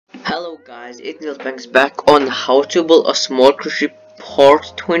Hello guys, it's Banks back on how to build a small cruise ship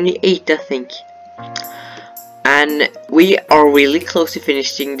part 28 I think. And we are really close to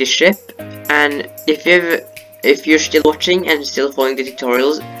finishing the ship, and if you're still watching and still following the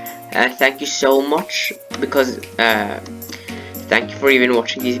tutorials, thank you so much, because thank you for even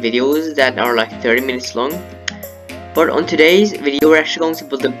watching these videos that are like 30 minutes long. But on today's video we're actually going to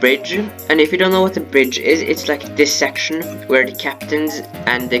build a bridge, and if you don't know what a bridge is, it's like this section where the captains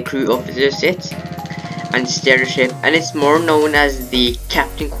and the crew officers sit and steer the ship, and it's more known as the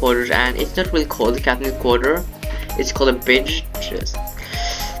captain quarters, and it's not really called the captain's quarter, it's called a bridge.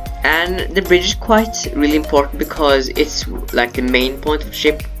 And the bridge is quite really important because it's like the main point of the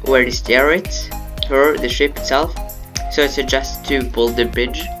ship where they steer it, or the ship itself, so I suggest to build the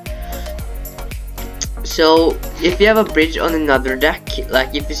bridge. So if you have a bridge on another deck,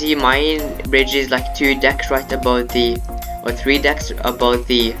 like if you see my bridge is like 2 decks right above the, or 3 decks above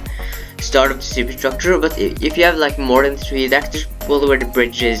the start of the superstructure, but if you have like more than 3 decks, just pull where the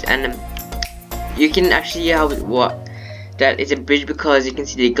bridge is, and you can actually have that is a bridge because you can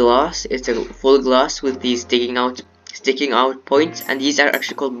see the glass. It's a full glass with these sticking out points, and these are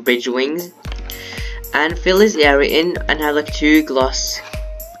actually called bridge wings. And fill this area in and have like 2 glass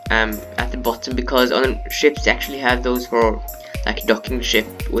at the bottom, because on ships they actually have those for like docking the ship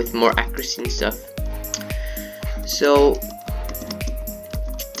with more accuracy and stuff. So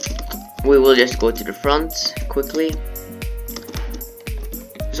we will just go to the front quickly.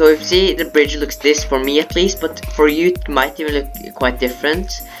 So if you see, the bridge looks this for me at least, but for you it might even look quite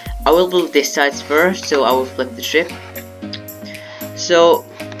different. I will build this side first, so I will flip the ship. So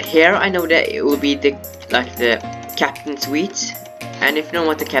here I know that it will be the captain suite. And if you know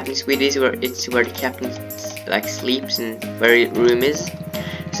what the captain suite is, it's where the captain like sleeps and where his room is.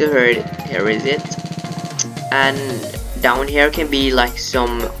 So here is it. And down here can be like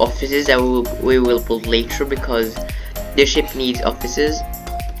some offices that we will build later, because the ship needs offices.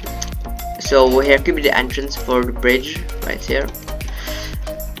 So here could be the entrance for the bridge right here.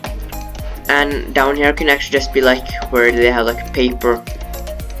 And down here can actually just be like where they have like paper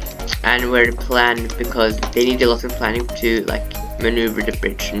and where they plan, because they need a lot of planning to like maneuver the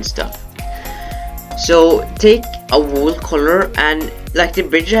bridge and stuff. So take a wool color, and like the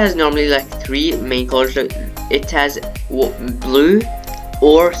bridge has normally like 3 main colors. It has blue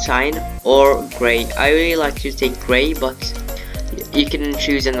or cyan or gray. I really like to take gray, but you can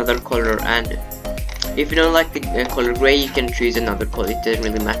choose another color, and if you don't like the color gray, you can choose another color. It doesn't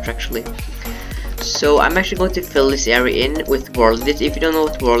really matter actually. So I'm actually going to fill this area in with world edit. If you don't know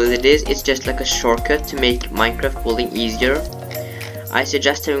what world edit is, it's just like a shortcut to make Minecraft building easier. I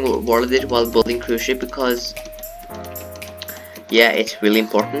suggest having world edit while building cruise ship, because yeah, it's really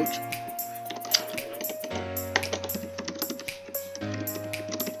important.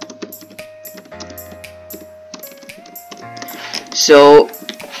 So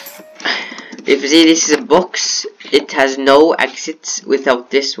if you see, this is a box, it has no exits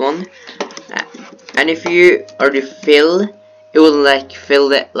without this one, and if you are to fill, it will like fill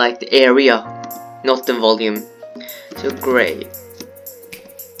the area, not the volume. So gray.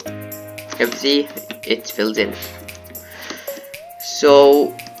 You see, it's filled in.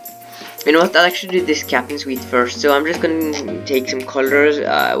 So you know what, I'll actually do this captain suite first. So I'm just gonna take some colors.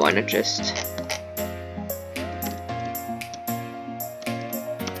 Why not just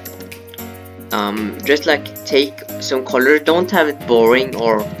like take some colors. Don't have it boring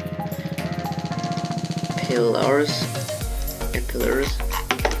or pillars.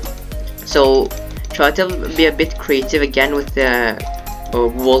 So try to be a bit creative again with the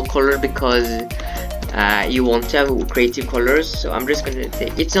wall color, because you want to have creative colors. So I'm just gonna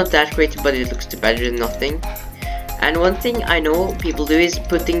take, it's not that creative, but it looks better than nothing. And one thing I know people do is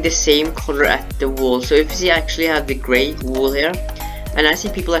putting the same color at the wall. So if you see, I actually have the gray wool here, and I see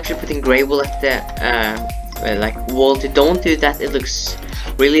people actually putting gray wool at the like wall. Don't do that, it looks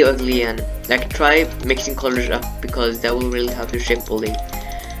really ugly, and like try mixing colors up, because that will really help your ship building.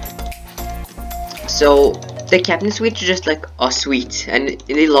 So the captain suite is just like a suite, and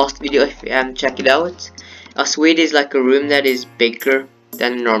in the last video, if you haven't checked it out, a suite is like a room that is bigger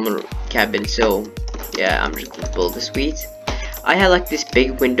than a normal cabin. So yeah, I'm just gonna build a suite. I have like this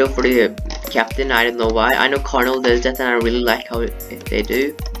big window for the captain. I don't know why. I know Carnival does that, and I really like how they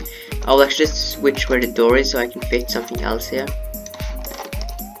do. I'll actually just switch where the door is so I can fit something else here.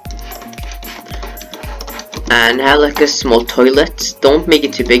 And have like a small toilet. Don't make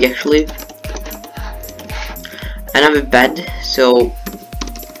it too big actually. And have a bed. So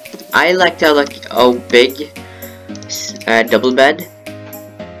I like to have like a big double bed.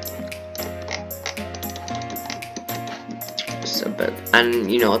 carpet.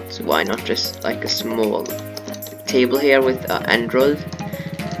 And you know what, why not just like a small table here with Android,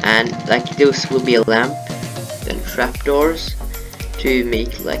 and like this will be a lamp, then trapdoors to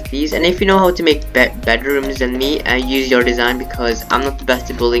make like these. And if you know how to make bedrooms than me, use your design, because I'm not the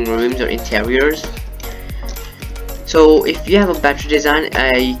best at building rooms or interiors. So if you have a better design,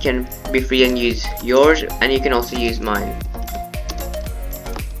 you can be free and use yours, and you can also use mine.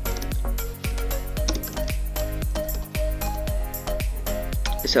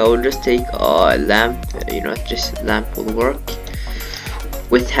 So I'll just take a lamp, you know, just lamp will work.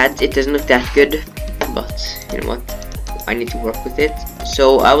 With head it doesn't look that good, but you know what, I need to work with it.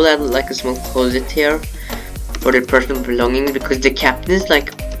 So I will add like a small closet here for the personal belongings, because the captain is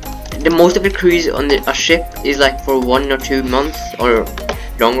like, the most of the cruise on a ship is like for 1 or 2 months or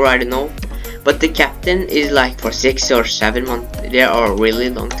longer, I don't know, but the captain is like for 6 or 7 months. They are a really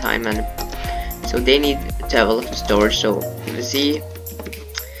long time, and so they need to have a lot of storage. So let's see,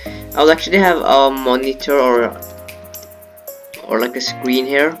 I'll actually have a monitor or like a screen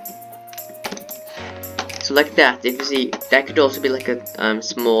here. So like that, if you see, that could also be like a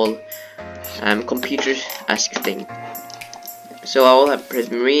small computer-esque thing. So I will have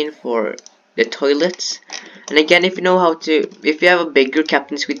prismarine for the toilets. And again, if you know how to, if you have a bigger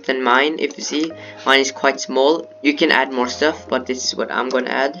captain suite than mine, if you see, mine is quite small, you can add more stuff, but this is what I'm gonna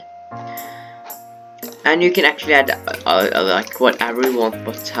add. And you can actually add like whatever you want,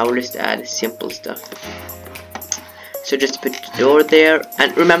 but I will just add simple stuff. So just put the door there,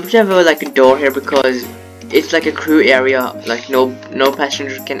 and remember to have like a door here, because it's like a crew area, like no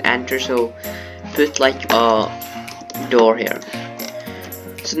passenger can enter, so put like a door here.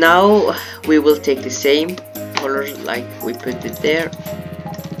 So now we will take the same color like we put it there,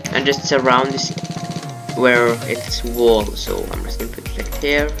 and just surround this where it's wall. So I'm just gonna put it like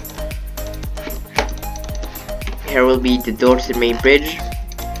here. Here will be the door to the main bridge.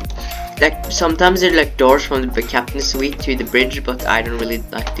 Like sometimes they're like doors from the captain's suite to the bridge, but I don't really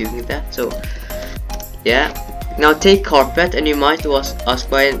like doing that. So yeah, now take carpet, and you might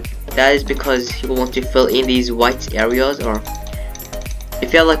ask why that is, because you want to fill in these white areas, or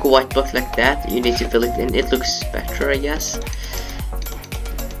if you have like a white block like that, you need to fill it in. It looks better, I guess.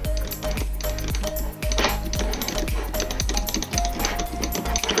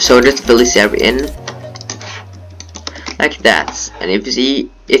 So just fill this area in like that, and if you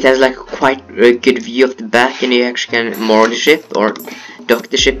see, it has like quite a good view of the back, and you actually can moor the ship or dock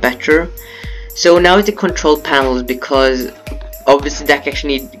the ship better. So now it's the control panels, because obviously deck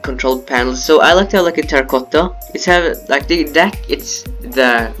actually need control panels. So I like to have like a terracotta. It's have like the deck, it's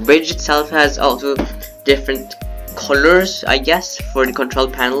the bridge itself has also different colors, I guess, for the control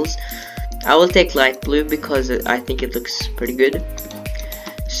panels. I will take light blue because I think it looks pretty good.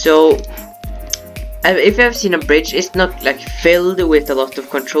 So if you have seen a bridge, it's not like filled with a lot of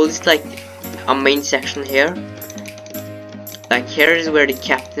controls. It's like a main section here. Like here is where the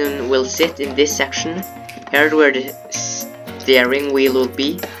captain will sit in this section. Here is where the steering wheel will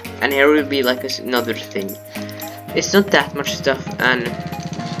be, and here will be like another thing. It's not that much stuff, and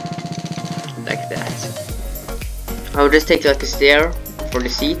like that. I'll just take like a stair for the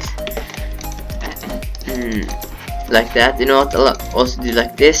seat. Like that. You know what, I'll also do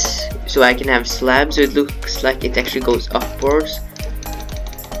like this, so I can have slabs, so it looks like it actually goes upwards.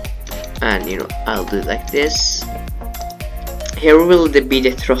 And you know, I'll do it like this. Here will be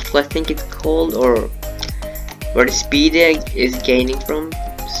the throttle, I think it's called, or where the speed is gaining from.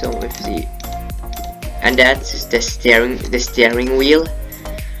 So if you see, and that's the steering wheel.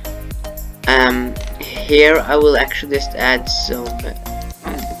 Here I will actually just add some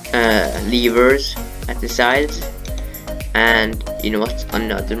levers at the sides, and you know what,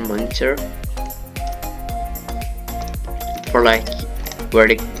 another monitor for like where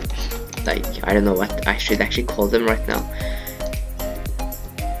the, like, I don't know what I should actually call them right now.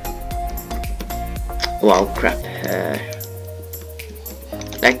 Wow, crap.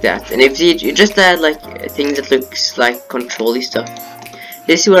 Like that. And if you just add like things that looks like control-y stuff.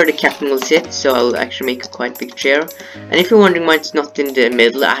 This is where the captain will sit, so I'll actually make a quite big chair. And if you're wondering why it's not in the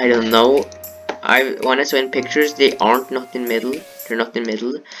middle, I don't know. When I saw in pictures, they aren't not in middle. They're not in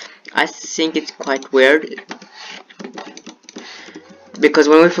middle. I think it's quite weird, because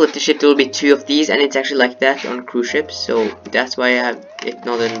when we flip the ship, there will be 2 of these, and it's actually like that on cruise ships. So that's why I have it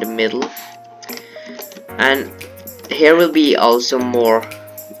not in the middle. And here will be also more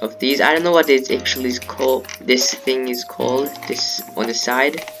of these. I don't know what it actually is called. This thing is called, this on the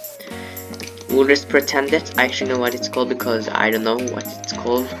side. We'll just pretend that I actually know what it's called, because I don't know what it's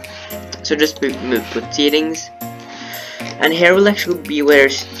called. So just put seatings. And here will actually be where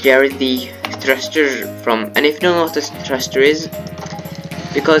the thruster from, and if you don't know what a thruster is,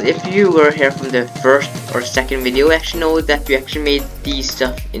 because if you were here from the first or second video, you actually know that we actually made these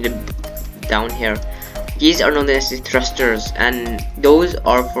stuff in the down here. These are known as the thrusters, and those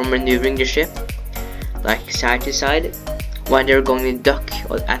are for maneuvering the ship like side to side when they're going to dock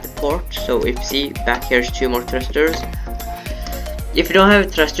at the port. So if you see back here's 2 more thrusters. If you don't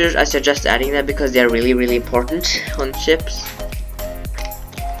have thrusters, I suggest adding that because they're really important on ships.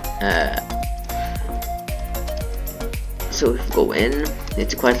 So if we go in,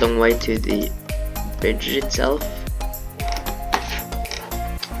 it's quite a long way to the bridge itself.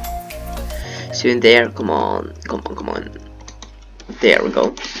 So in there, come on. There we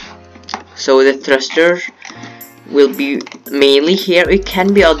go. So the thrusters will be mainly here. It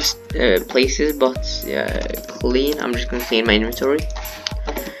can be other places, but clean. I'm just gonna clean my inventory.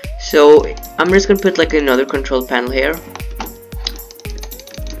 So I'm just gonna put like another control panel here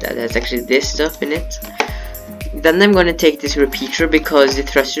that has actually this stuff in it. Then I'm gonna take this repeater because the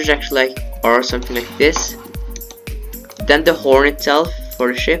thrusters actually like are something like this. Then the horn itself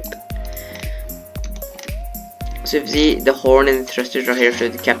for the ship. So if you see, the horn and the thrusters are here so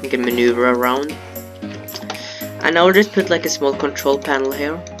the captain can maneuver around. And I'll just put like a small control panel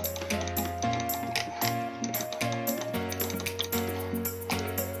here.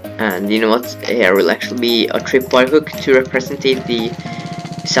 And you know what, here will actually be a tripwire hook to represent the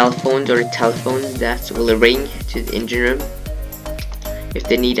cell phones or the telephones that will ring to the engine room if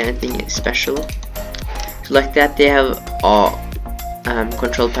they need anything special. So like that they have a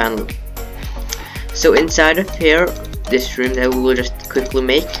control panel. So inside of here, this room that we will just quickly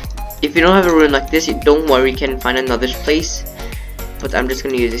make. If you don't have a room like this, don't worry, you can find another place. But I'm just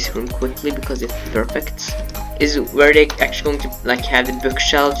gonna use this room quickly because it's perfect. Is where they actually going to like have the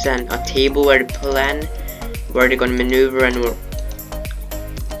bookshelves and a table where they plan, where they're gonna maneuver and we're.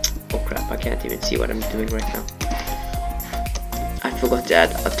 Oh crap! I can't even see what I'm doing right now. I forgot to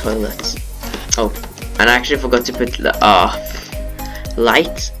add a toilet. Oh, and I actually forgot to put the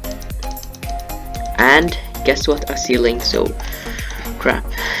light. And guess what? A ceiling. So crap.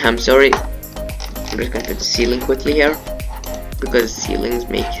 I'm sorry. I'm just gonna put the ceiling quickly here because ceilings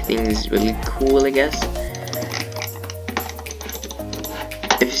make things really cool, I guess.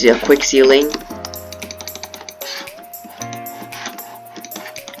 If you see a quick ceiling,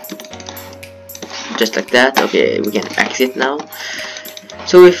 just like that. Okay, we can exit now.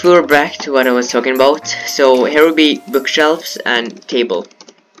 So if we're back to what I was talking about, so here will be bookshelves and table.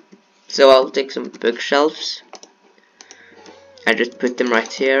 So I'll take some bookshelves. I just put them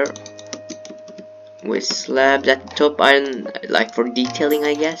right here with slabs at the top, iron like for detailing,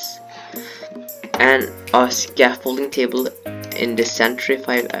 I guess, and a scaffolding table in the center if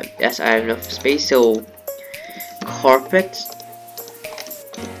I have enough space. So carpet,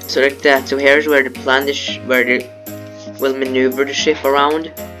 so like that. So here's where the plan where they will maneuver the ship around.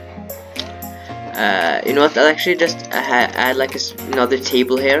 You know what? I'll actually just add like another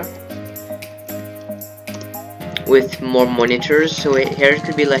table here with more monitors. So here it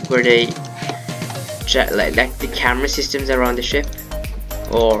could be like where they like the camera systems around the ship,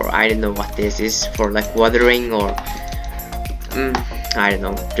 or I don't know what this is for, like watering or I don't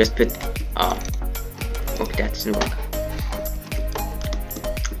know. Just put okay, that doesn't work.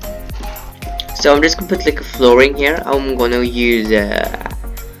 So I'm just gonna put like a flooring here. I'm gonna use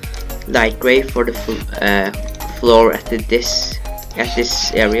light gray for the floor at this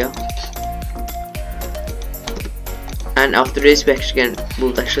area. And after this,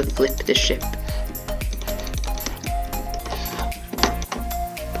 we'll actually flip the ship.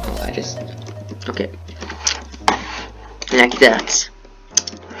 Okay, like that.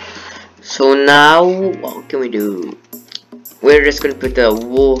 So now, what can we do? We're just gonna put a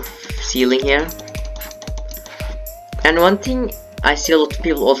wolf ceiling here. And one thing I see a lot of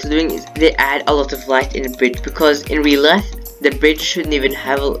people also doing is they add a lot of light in the bridge, because in real life the bridge shouldn't even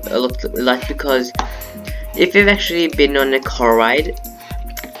have a lot of light, because if you've actually been on a car ride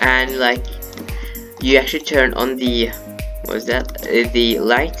and like you actually turn on the the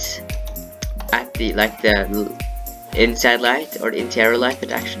lights at the inside light or the interior light,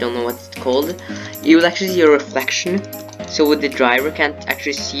 but I actually don't know what it's called, you will actually see a reflection, so the driver can't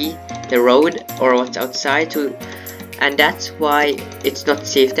actually see the road or what's outside. And that's why it's not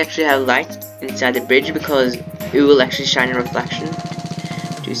safe to actually have light inside the bridge, because it will actually shine a reflection.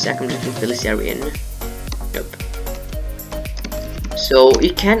 2 seconds, I'm just gonna fill this area in. Nope. So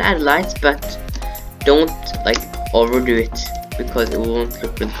you can add lights, but don't like overdo it, because it won't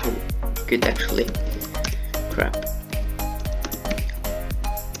look really good actually. Crap.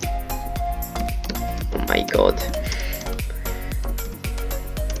 Oh my god.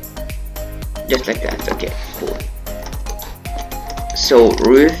 just like that. Okay, cool. So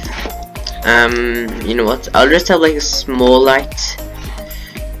roof, you know what, I'll just have like a small light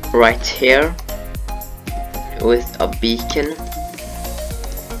right here with a beacon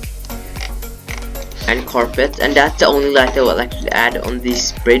and carpet, and that's the only light I will actually add on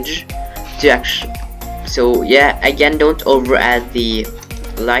this bridge to actually. So yeah, again, don't over add the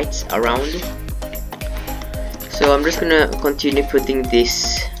lights around. So I'm just gonna continue putting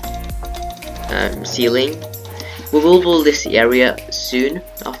this ceiling. We will build this area soon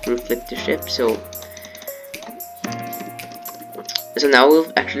after we flip the ship. So now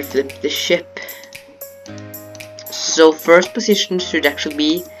we'll actually flip the ship. So first position should actually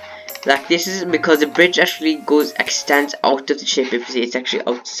be like this, is because the bridge actually extends out of the ship. If you see, it's actually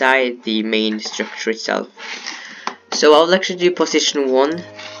outside the main structure itself. So I'll actually do position 1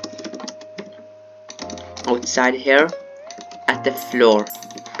 outside here at the floor.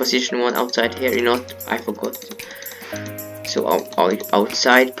 Position 1 outside here, you know what, I forgot. So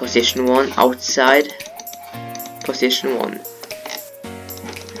outside, position 1, outside, position 1.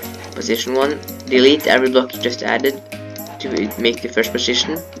 Position 1, delete every block you just added to make the first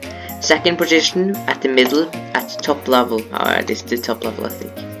position. Second position at the middle, at top level. This is the top level, I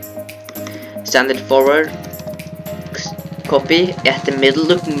think. Stand it forward, copy at the middle,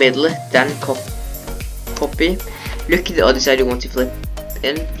 look middle, then copy. Look at the other side you want to flip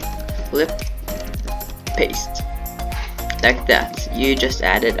in, flip, paste. Like that, you just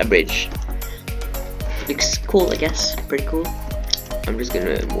added a bridge. Looks cool, I guess, pretty cool. I'm just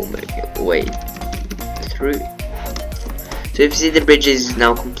gonna move my way through. So if you see, the bridge is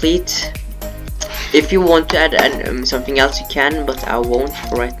now complete. If you want to add something else, you can, but I won't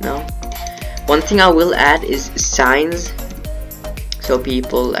for right now. One thing I will add is signs, so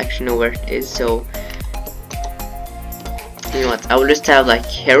people actually know where it is. So you know what, I will just have like,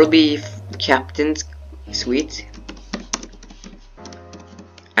 here will be Captain's Suite,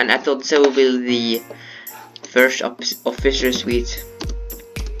 and at the other side will be the first officer suite.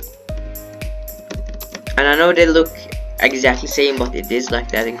 And I know they look exactly the same, but it is like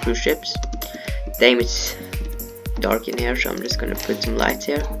that in cruise ships. Damn, it's dark in here, so I'm just gonna put some lights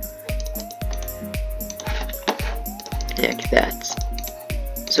here. Like that.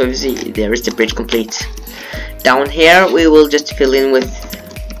 So you see, there is the bridge complete. Down here we will just fill in with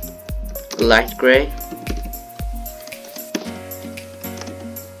light gray.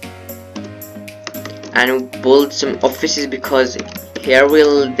 And build some offices, because here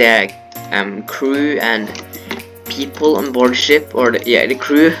will the crew and people on board ship, or the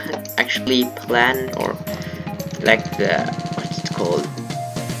crew actually plan, or like the, what's it called,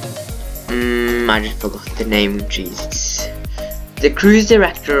 I just forgot the name, Jesus. The cruise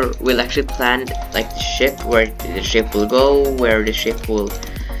director will actually plan like the ship, where the ship will go, where the ship will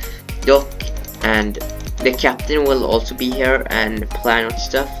dock, and the captain will also be here and plan on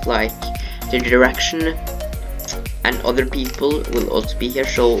stuff like the direction, and other people will also be here.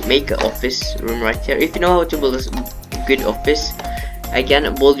 So make an office room right here. If you know how to build a good office,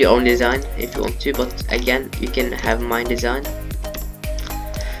 again, build your own design if you want to, but again, you can have my design.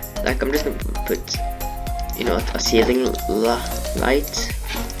 Like, I'm just gonna put, you know, a ceiling light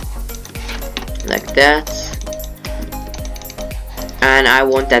like that, and I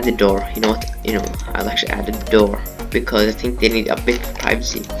want to add the door. You know what, I'll actually add the door because I think they need a bit of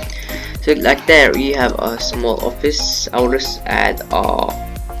privacy. So like there you have a small office. I'll just add a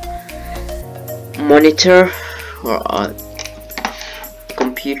monitor or a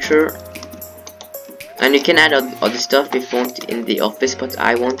computer, and you can add other stuff if you want in the office, but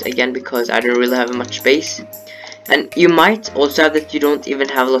I won't, again, because I don't really have much space. And you might also have that you don't even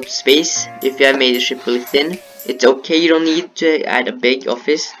have a lot of space. If you have made the ship really thin, it's okay, you don't need to add a big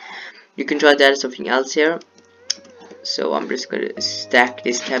office. You can try to add something else here. So I'm just gonna stack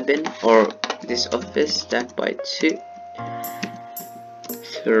this cabin, or this office, stack by 2,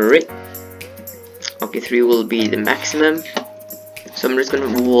 3. Okay, 3 will be the maximum. So I'm just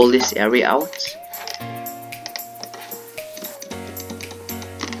gonna wall this area out.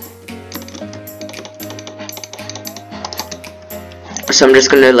 So I'm just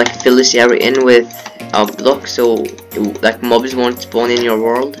gonna like fill this area in with a block, so like mobs won't spawn in your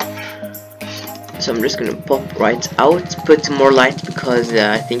world. So I'm just gonna pop right out, put some more light, because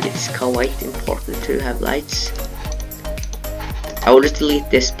I think it's quite important to have lights. I will just delete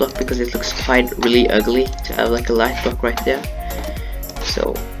this block because it looks quite really ugly to have like a light block right there.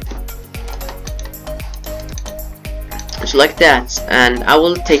 So like that, and I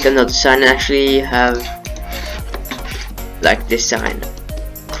will take another sign and actually have like this sign.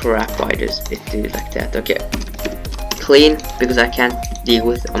 Crap, why does it do like that? Okay, clean, because I can't deal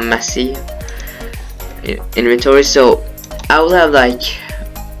with a messy inventory. So I will have like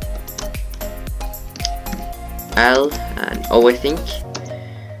L and O, I think.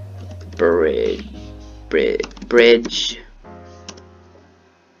 Bridge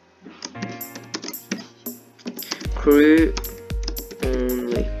crew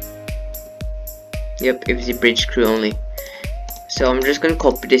only. Yep, it was the bridge crew only. So I'm just gonna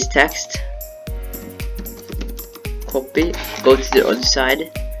copy this text. Copy, go to the other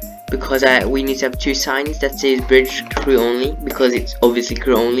side, because we need to have two signs that says bridge crew only, because it's obviously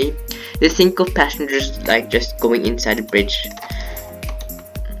crew only. Just think of passengers like just going inside the bridge.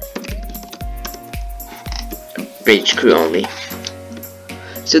 Bridge crew only.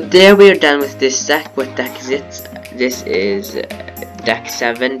 So there we are done with this deck. What deck is it? This is deck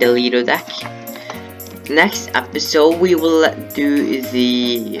 7, the Lido deck. Next episode we will do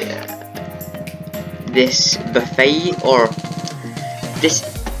the this buffet, or this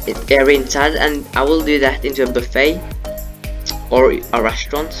area inside, and I will do that into a buffet or a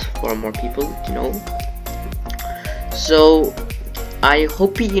restaurant for more people to know. So I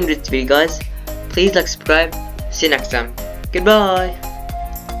hope you enjoyed this video, guys. Please like, subscribe. See you next time. Goodbye.